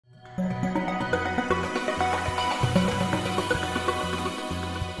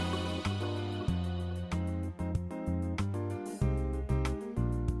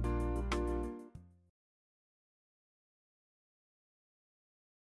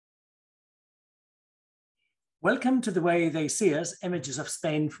Welcome to The Way They See Us, Images of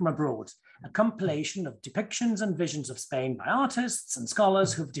Spain from Abroad, a compilation of depictions and visions of Spain by artists and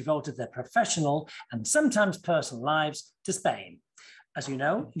scholars who've devoted their professional and sometimes personal lives to Spain. As you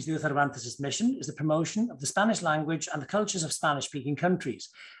know, Instituto Cervantes' mission is the promotion of the Spanish language and the cultures of Spanish-speaking countries.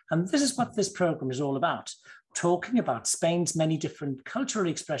 And this is what this program is all about, talking about Spain's many different cultural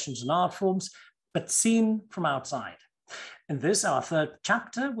expressions and art forms, but seen from outside. In this, our third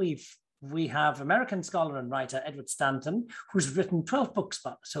chapter, we have American scholar and writer Edward Stanton, who's written 12 books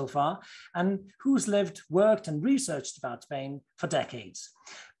so far and who's lived, worked and researched about Spain for decades.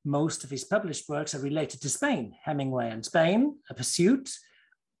 Most of his published works are related to Spain, Hemingway and Spain, A Pursuit,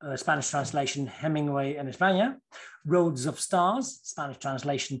 Spanish translation Hemingway en España, Roads of Stars, Spanish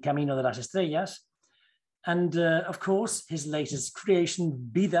translation Camino de las Estrellas, and of course, his latest creation,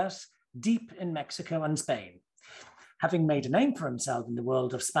 Vidas, Deep in Mexico and Spain. Having made a name for himself in the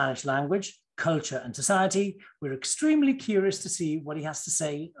world of Spanish language, culture and society, we're extremely curious to see what he has to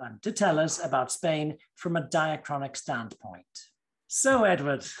say and to tell us about Spain from a diachronic standpoint. So,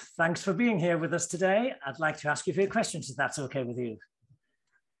 Edward, thanks for being here with us today. I'd like to ask you a few questions, if that's okay with you.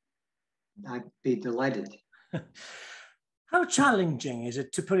 I'd be delighted. How challenging is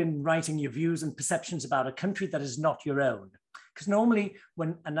it to put in writing your views and perceptions about a country that is not your own? Because normally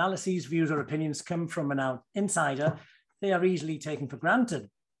when analyses, views or opinions come from an insider, they are easily taken for granted,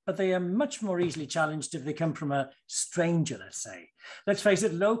 but they are much more easily challenged if they come from a stranger, let's say. Let's face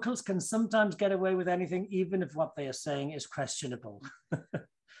it, locals can sometimes get away with anything, even if what they are saying is questionable.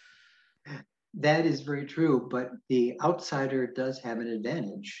 That is very true, but the outsider does have an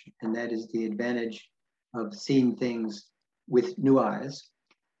advantage, and that is the advantage of seeing things with new eyes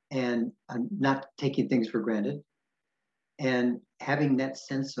and not taking things for granted, and having that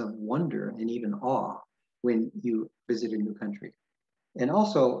sense of wonder and even awe when you visit a new country. And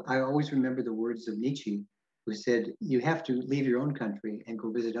also, I always remember the words of Nietzsche, who said, you have to leave your own country and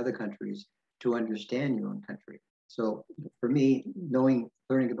go visit other countries to understand your own country. So for me, learning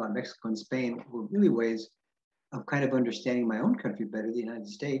about Mexico and Spain were really ways of kind of understanding my own country better, the United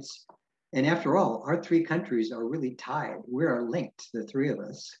States. And after all, our three countries are really tied. We are linked, the three of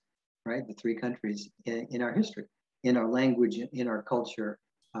us, right? The three countries in our history, in our language, in our culture,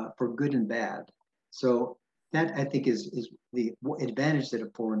 for good and bad. So that, I think, is the advantage that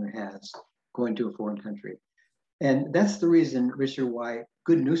a foreigner has going to a foreign country. And that's the reason, Richard, why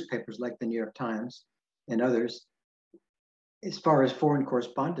good newspapers like the New York Times and others, as far as foreign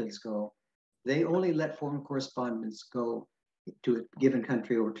correspondents go, they only let foreign correspondents go to a given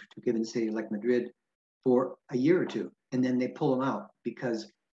country or to a given city like Madrid for a year or two. And then they pull them out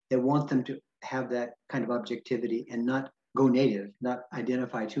because they want them to have that kind of objectivity and not go native, not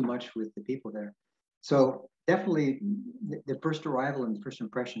identify too much with the people there. So definitely the first arrival and the first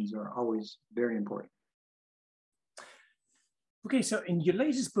impressions are always very important. Okay, so in your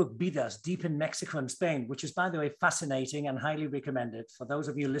latest book, Vidas, Deep in Mexico and Spain, which is, by the way, fascinating and highly recommended. For those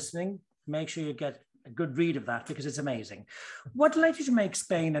of you listening, make sure you get a good read of that because it's amazing. What led you to make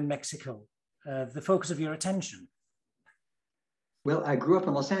Spain and Mexico the focus of your attention? Well, I grew up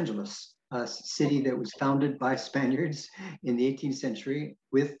in Los Angeles, a city that was founded by Spaniards in the 18th century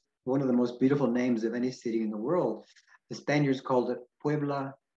with one of the most beautiful names of any city in the world. The Spaniards called it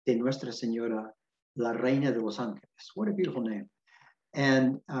Puebla de Nuestra Señora, La Reina de Los Ángeles. What a beautiful name.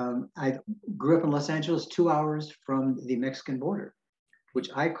 And I grew up in Los Angeles, 2 hours from the Mexican border, which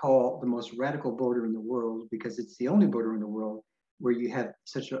I call the most radical border in the world because it's the only border in the world where you have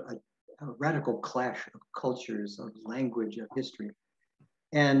such a radical clash of cultures, of language, of history.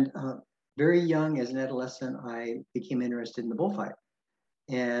 And very young, as an adolescent, I became interested in the bullfight.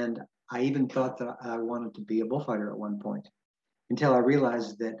 And I even thought that I wanted to be a bullfighter at one point, until I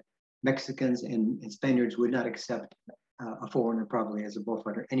realized that Mexicans and Spaniards would not accept a foreigner probably as a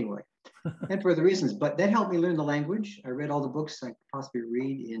bullfighter anyway, and for other reasons. But that helped me learn the language. I read all the books I could possibly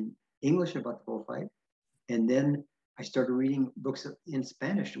read in English about the bullfight. And then I started reading books in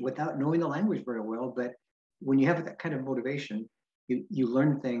Spanish without knowing the language very well. But when you have that kind of motivation, you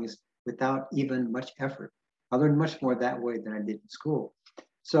learn things without even much effort. I learned much more that way than I did in school.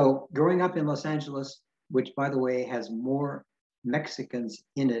 So growing up in Los Angeles, which, by the way, has more Mexicans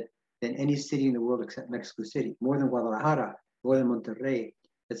in it than any city in the world except Mexico City, more than Guadalajara, more than Monterrey,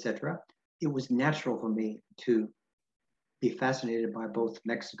 etc., it was natural for me to be fascinated by both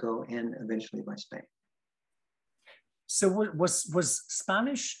Mexico and eventually by Spain. So was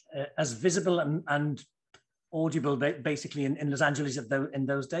Spanish as visible and audible basically in Los Angeles in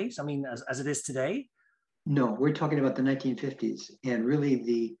those days? I mean, as it is today? No, we're talking about the 1950s, and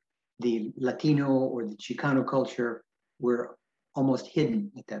really the Latino or the Chicano culture were almost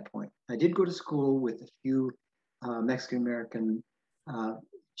hidden at that point. I did go to school with a few Mexican-American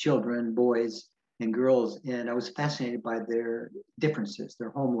children, boys and girls, and I was fascinated by their differences, their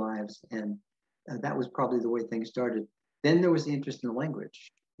home lives, and that was probably the way things started. Then there was the interest in the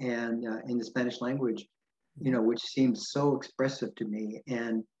language, and in the Spanish language, which seemed so expressive to me.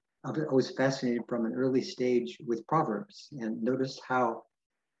 And I was fascinated from an early stage with proverbs, and noticed how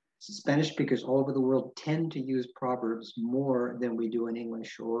Spanish speakers all over the world tend to use proverbs more than we do in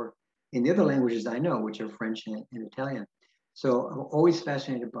English or in the other languages I know, which are French and Italian. So I'm always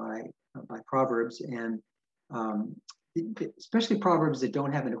fascinated by proverbs, and especially proverbs that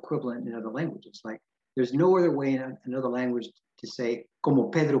don't have an equivalent in other languages. Like there's no other way in another language to say "como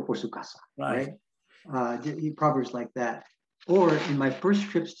Pedro por su casa," right? Proverbs like that. Or in my first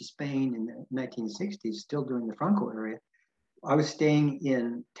trips to Spain in the 1960s, still during the Franco era, I was staying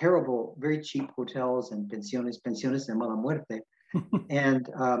in terrible, very cheap hotels and pensiones de mala muerte. And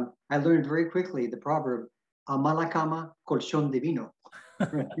I learned very quickly the proverb, a mala cama, colchón de vino.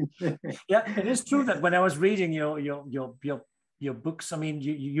 Yeah, it is true that when I was reading your books, I mean,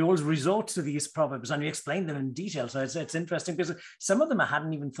 you always resort to these proverbs and you explain them in detail. So it's interesting because some of them I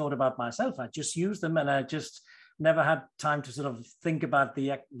hadn't even thought about myself. I just used them and I just never had time to sort of think about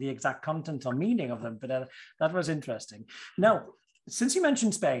the exact content or meaning of them, but that was interesting. Now, since you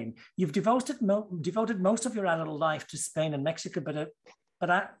mentioned Spain, you've devoted most of your adult life to Spain and Mexico, but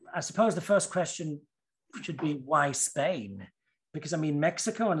I suppose the first question should be, why Spain? Because I mean,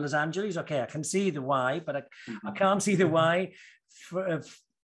 Mexico and Los Angeles, okay, I can see the why, but I can't see the why for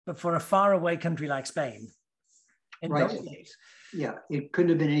a faraway country like Spain. Right. Yeah, it couldn't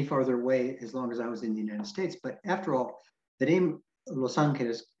have been any farther away as long as I was in the United States. But after all, the name Los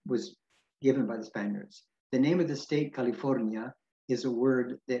Angeles was given by the Spaniards. The name of the state, California, is a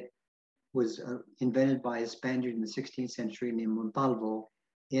word that was invented by a Spaniard in the 16th century named Montalvo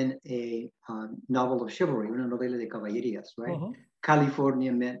in a novel of chivalry, una novela de caballerías, right?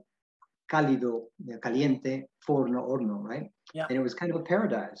 California meant cálido, caliente, forno, horno, right? Yeah. And it was kind of a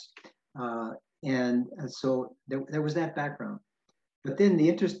paradise. And so there was that background. But then the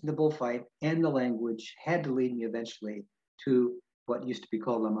interest in the bullfight and the language had to lead me eventually to what used to be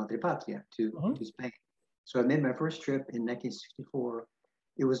called La Madre Patria, to Spain. So I made my first trip in 1964.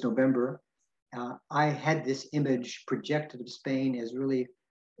 It was November. I had this image projected of Spain as really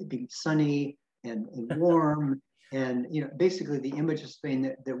being sunny and warm. And basically the image of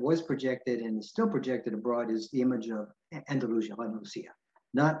Spain that was projected and is still projected abroad is the image of Andalusia,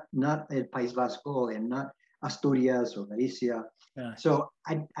 not El País Vasco and not Asturias or Galicia. Yeah. So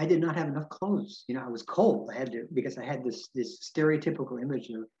I did not have enough clothes. I was cold. Because I had this stereotypical image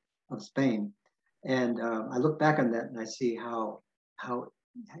of Spain. And I look back on that and I see how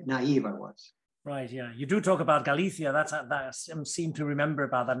naive I was. Right, yeah. You do talk about Galicia. That I seem to remember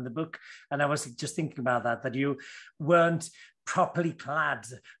about that in the book. And I was just thinking about that you weren't properly clad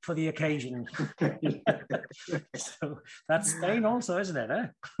for the occasion. So that's Spain also, isn't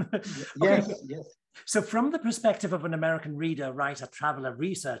it? Yes, okay. Yes. So from the perspective of an American reader, writer, traveler,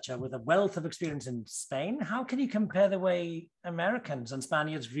 researcher with a wealth of experience in Spain, how can you compare the way Americans and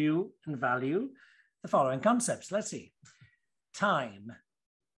Spaniards view and value the following concepts? Let's see. Time.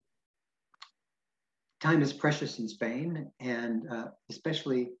 Time is precious in Spain, and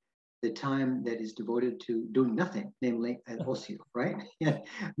especially the time that is devoted to doing nothing, namely an ocio, right?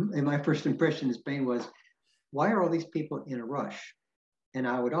 And my first impression in Spain was, why are all these people in a rush? And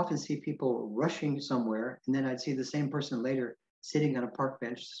I would often see people rushing somewhere, and then I'd see the same person later sitting on a park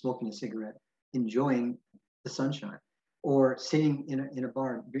bench, smoking a cigarette, enjoying the sunshine, or sitting in a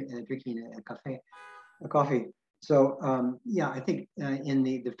bar drinking a coffee. So I think in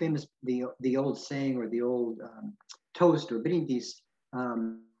the famous the old saying or the old toast or brindis,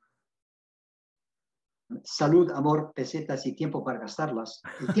 salud, amor, pesetas y tiempo para gastarlas.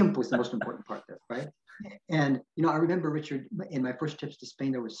 El tiempo is the most important part there, right? And I remember, Richard, in my first trips to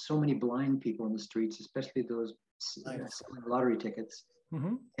Spain, there were so many blind people in the streets, especially those selling lottery tickets.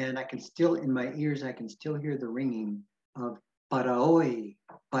 Mm-hmm. And I can still, in my ears, I can still hear the ringing of para hoy,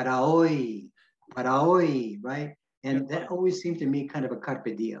 right? And that always seemed to me kind of a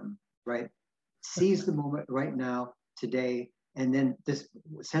carpe diem, right? Seize the moment right now, today. And then this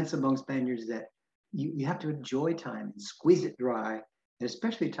sense among Spaniards that you have to enjoy time and squeeze it dry, and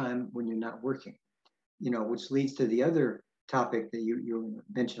especially time when you're not working, which leads to the other topic that you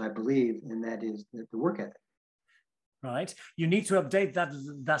mentioned, I believe, and that is the work ethic. Right. You need to update that.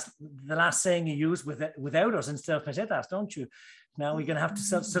 That's the last saying you used with it, without us instead of pesetas, don't you? Now we're going to have to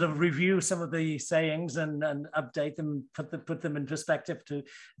sort of review some of the sayings and update them, put them in perspective to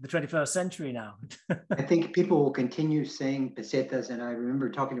the 21st century now. I think people will continue saying pesetas. And I remember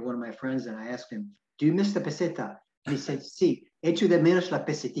talking to one of my friends and I asked him, do you miss the peseta? And he said, sí, echo de menos la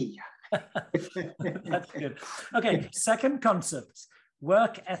pesetilla. That's good. Okay, second concept,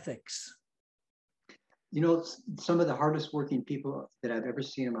 work ethics. You know, some of the hardest working people that I've ever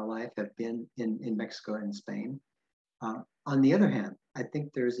seen in my life have been in Mexico and Spain. On the other hand, I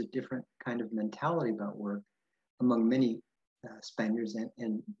think there's a different kind of mentality about work among many Spaniards.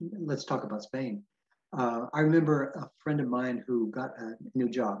 And let's talk about Spain. I remember a friend of mine who got a new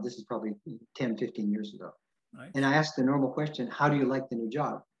job. This is probably 10, 15 years ago. Right. And I asked the normal question, how do you like the new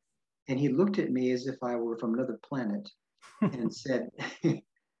job? And he looked at me as if I were from another planet and said,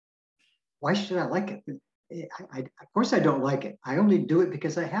 why should I like it? Of course I don't like it. I only do it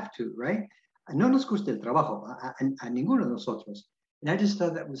because I have to, right? No nos gusta el trabajo, a ninguno de nosotros. And I just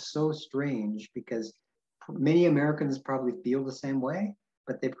thought that was so strange because many Americans probably feel the same way,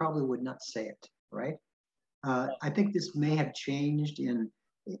 but they probably would not say it, right? I think this may have changed in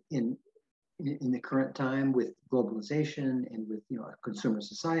the current time with globalization and with a consumer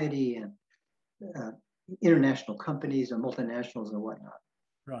society and international companies and multinationals and whatnot.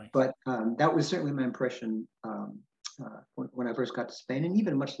 Right. But that was certainly my impression when I first got to Spain, and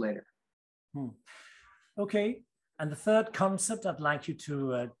even much later. Okay. And the third concept I'd like you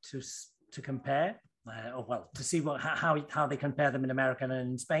to compare, or well, to see how they compare them in America and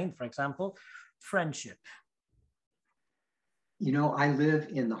in Spain, for example, friendship. You know, I live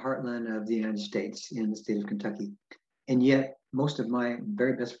in the heartland of the United States, in the state of Kentucky, and yet most of my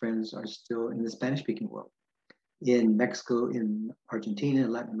very best friends are still in the Spanish-speaking world, in Mexico, in Argentina,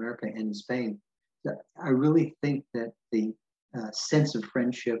 Latin America, and in Spain. I really think that the sense of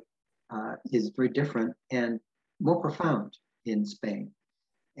friendship is very different and more profound in Spain.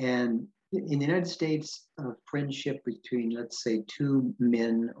 And in the United States, friendship between, let's say, two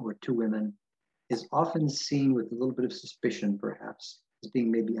men or two women is often seen with a little bit of suspicion, perhaps, as being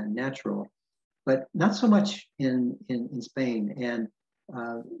maybe unnatural, but not so much in Spain. And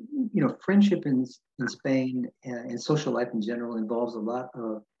friendship in Spain and social life in general involves a lot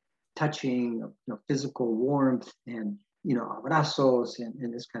of touching, physical warmth, and abrazos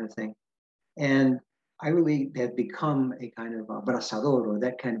and this kind of thing. And I really have become a kind of abrazador, or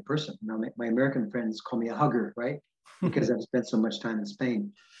that kind of person. My American friends call me a hugger, right? Because I've spent so much time in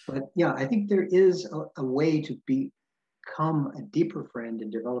Spain. But yeah, I think there is a way to become a deeper friend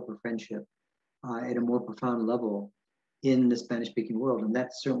and develop a friendship at a more profound level in the Spanish-speaking world, and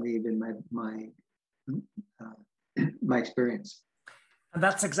that's certainly been my experience. And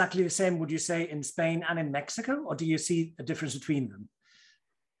that's exactly the same, would you say, in Spain and in Mexico, or do you see a difference between them?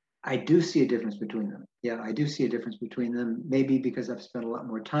 I do see a difference between them. Yeah, I do see a difference between them. Maybe because I've spent a lot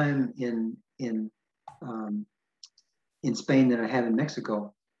more time in Spain than I have in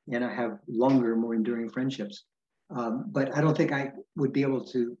Mexico, and I have longer, more enduring friendships. But I don't think I would be able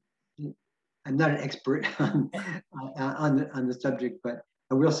to. I'm not an expert on the subject, but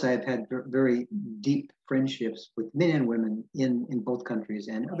I will say I've had very deep friendships with men and women in both countries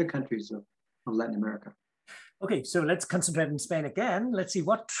and other countries of Latin America. Okay, so let's concentrate on Spain again. Let's see,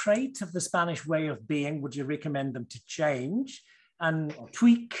 what trait of the Spanish way of being would you recommend them to change or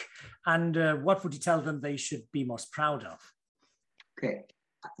tweak? And what would you tell them they should be most proud of? Okay,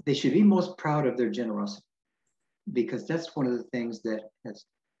 they should be most proud of their generosity, because that's one of the things that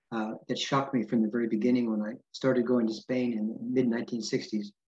shocked me from the very beginning when I started going to Spain in the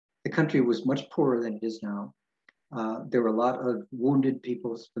mid-1960s. The country was much poorer than it is now. There were a lot of wounded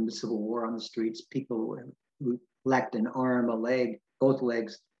people from the Civil War on the streets, people who lacked an arm, a leg, both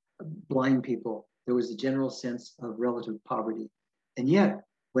legs, blind people. There was a general sense of relative poverty. And yet,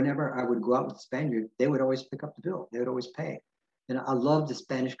 whenever I would go out with a Spaniard, they would always pick up the bill. They would always pay. And I love the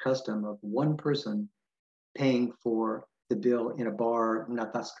Spanish custom of one person paying for the bill in a bar, un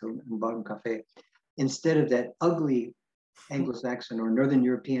atasco, un bar, un café, instead of that ugly Anglo-Saxon or Northern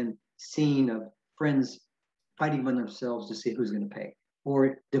European scene of friends fighting among themselves to see who's going to pay,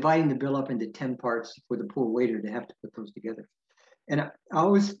 or dividing the bill up into 10 parts for the poor waiter to have to put those together. And I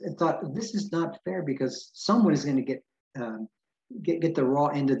always thought, this is not fair, because someone is going to get the raw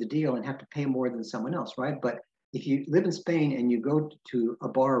end of the deal and have to pay more than someone else, right? But if you live in Spain and you go to a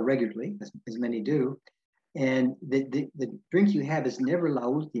bar regularly, as many do, and the drink you have is never la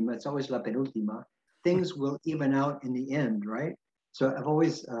última, it's always la penúltima, things will even out in the end, right? So I've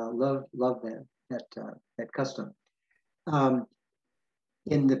always loved that custom.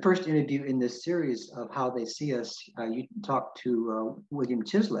 In the first interview in this series of How They See Us, you talked to William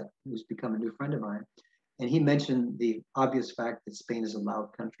Chislett, who's become a new friend of mine, and he mentioned the obvious fact that Spain is a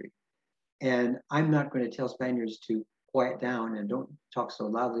loud country. And I'm not going to tell Spaniards to quiet down and don't talk so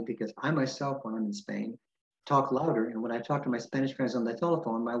loudly, because I myself, when I'm in Spain, talk louder. And when I talk to my Spanish friends on the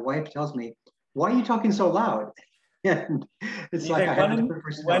telephone, my wife tells me, "Why are you talking so loud?" And it's like I have a different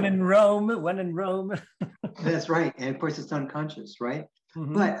personality. When in Rome. That's right. And of course, it's unconscious, right?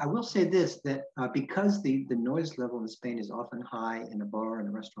 Mm-hmm. But I will say this, that because the noise level in Spain is often high in a bar, in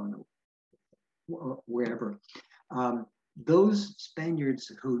a restaurant, or wherever, those Spaniards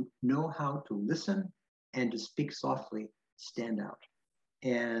who know how to listen and to speak softly stand out.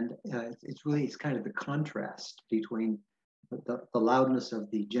 And it's kind of the contrast between the loudness of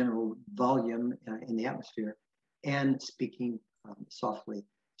the general volume in the atmosphere and speaking softly.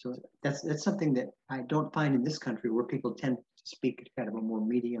 So that's something that I don't find in this country, where people tend to speak at kind of a more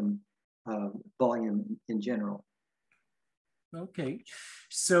medium volume in general. Okay,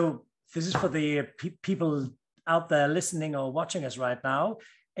 so this is for the people out there listening or watching us right now.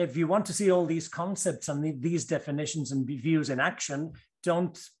 If you want to see all these concepts and these definitions and views in action,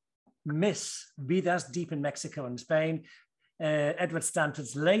 don't miss Vidas Deep in Mexico and Spain, Edward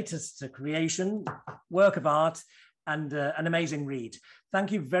Stanton's latest creation, work of art, and an amazing read.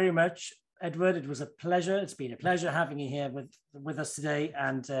 Thank you very much, Edward. It was a pleasure. It's been a pleasure having you here with us today,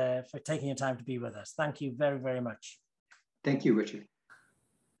 and for taking your time to be with us. Thank you very, very much. Thank you, Richard.